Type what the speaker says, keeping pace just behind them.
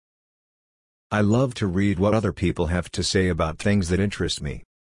I love to read what other people have to say about things that interest me.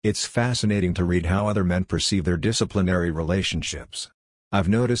 It's fascinating to read how other men perceive their disciplinary relationships. I've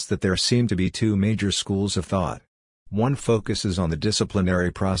noticed that there seem to be two major schools of thought. One focuses on the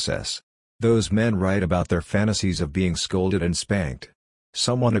disciplinary process. Those men write about their fantasies of being scolded and spanked.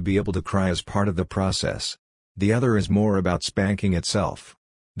 Some want to be able to cry as part of the process. The other is more about spanking itself.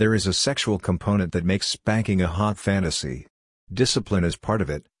 There is a sexual component that makes spanking a hot fantasy. Discipline is part of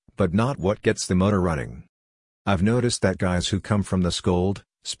it, but not what gets the motor running. I've noticed that guys who come from the scold,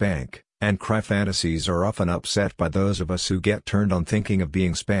 spank, and cry fantasies are often upset by those of us who get turned on thinking of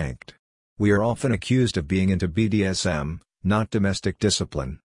being spanked. We are often accused of being into BDSM, not domestic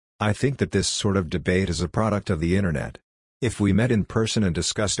discipline. I think that this sort of debate is a product of the internet. If we met in person and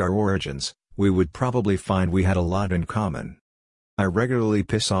discussed our origins, we would probably find we had a lot in common. I regularly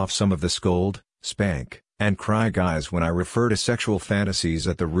piss off some of the scold, spank, and cry guys when I refer to sexual fantasies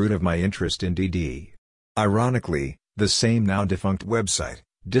at the root of my interest in DD. Ironically, the same now-defunct website,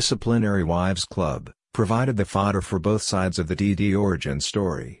 Disciplinary Wives Club, provided the fodder for both sides of the DD origin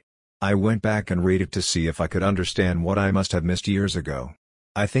story. I went back and read it to see if I could understand what I must have missed years ago.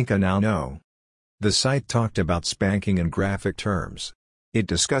 I think I now know. The site talked about spanking in graphic terms. It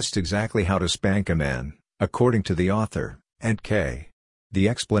discussed exactly how to spank a man, according to the author, and K. The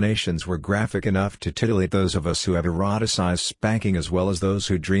explanations were graphic enough to titillate those of us who have eroticized spanking as well as those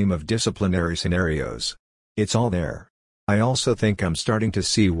who dream of disciplinary scenarios. It's all there. I also think I'm starting to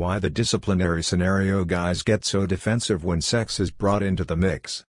see why the disciplinary scenario guys get so defensive when sex is brought into the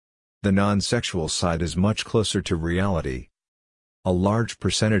mix. The non-sexual side is much closer to reality. A large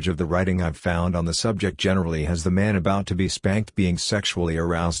percentage of the writing I've found on the subject generally has the man about to be spanked being sexually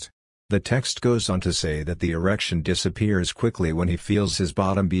aroused. The text goes on to say that the erection disappears quickly when he feels his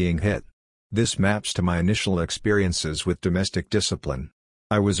bottom being hit. This maps to my initial experiences with domestic discipline.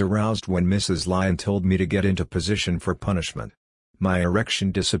 I was aroused when Mrs. Lyon told me to get into position for punishment. My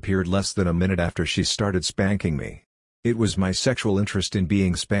erection disappeared less than a minute after she started spanking me. It was my sexual interest in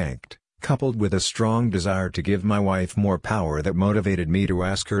being spanked, coupled with a strong desire to give my wife more power, that motivated me to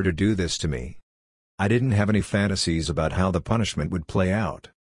ask her to do this to me. I didn't have any fantasies about how the punishment would play out.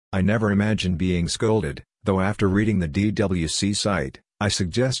 I never imagined being scolded, though after reading the DWC site, I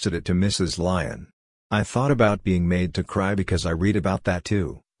suggested it to Mrs. Lyon. I thought about being made to cry because I read about that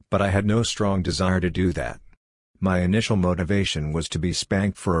too, but I had no strong desire to do that. My initial motivation was to be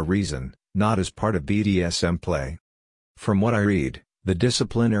spanked for a reason, not as part of BDSM play. From what I read, the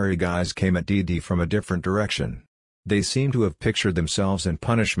disciplinary guys came at DD from a different direction. They seem to have pictured themselves in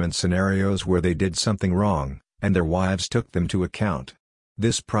punishment scenarios where they did something wrong, and their wives took them to account.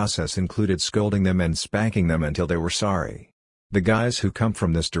 This process included scolding them and spanking them until they were sorry. The guys who come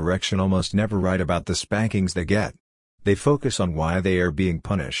from this direction almost never write about the spankings they get. They focus on why they are being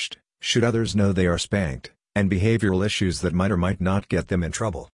punished, should others know they are spanked, and behavioral issues that might or might not get them in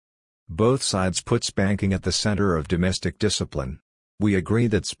trouble. Both sides put spanking at the center of domestic discipline. We agree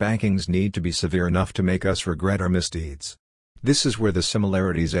that spankings need to be severe enough to make us regret our misdeeds. This is where the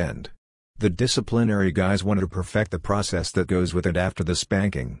similarities end. The disciplinary guys want to perfect the process that goes with it after the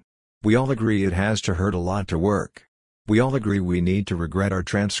spanking. We all agree it has to hurt a lot to work. We all agree we need to regret our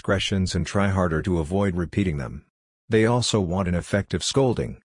transgressions and try harder to avoid repeating them. They also want an effective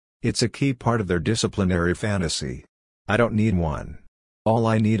scolding. It's a key part of their disciplinary fantasy. I don't need one. All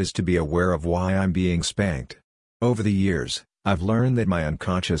I need is to be aware of why I'm being spanked. Over the years, I've learned that my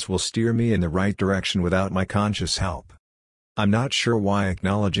unconscious will steer me in the right direction without my conscious help. I'm not sure why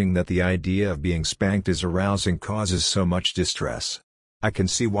acknowledging that the idea of being spanked is arousing causes so much distress. I can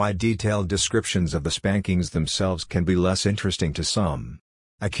see why detailed descriptions of the spankings themselves can be less interesting to some.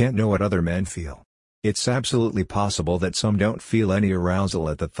 I can't know what other men feel. It's absolutely possible that some don't feel any arousal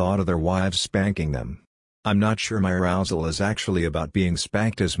at the thought of their wives spanking them. I'm not sure my arousal is actually about being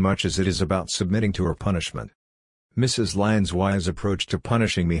spanked as much as it is about submitting to her punishment. Mrs. Lyon's wise approach to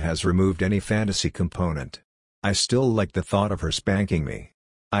punishing me has removed any fantasy component. I still like the thought of her spanking me.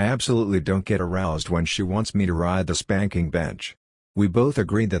 I absolutely don't get aroused when she wants me to ride the spanking bench. We both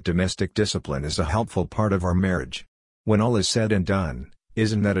agree that domestic discipline is a helpful part of our marriage. When all is said and done,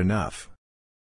 isn't that enough?